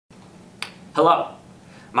Hello,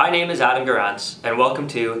 my name is Adam Garonce, and welcome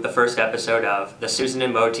to the first episode of the Susan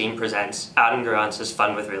and Mo team presents Adam Garonce's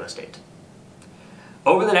Fun with Real Estate.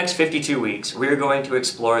 Over the next 52 weeks, we are going to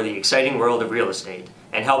explore the exciting world of real estate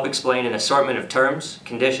and help explain an assortment of terms,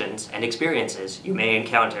 conditions, and experiences you may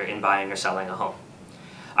encounter in buying or selling a home.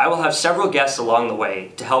 I will have several guests along the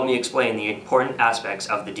way to help me explain the important aspects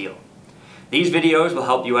of the deal. These videos will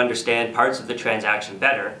help you understand parts of the transaction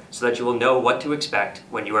better so that you will know what to expect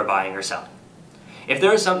when you are buying or selling. If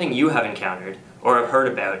there is something you have encountered or have heard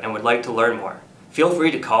about and would like to learn more, feel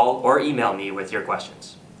free to call or email me with your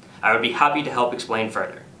questions. I would be happy to help explain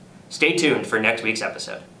further. Stay tuned for next week's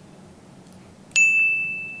episode.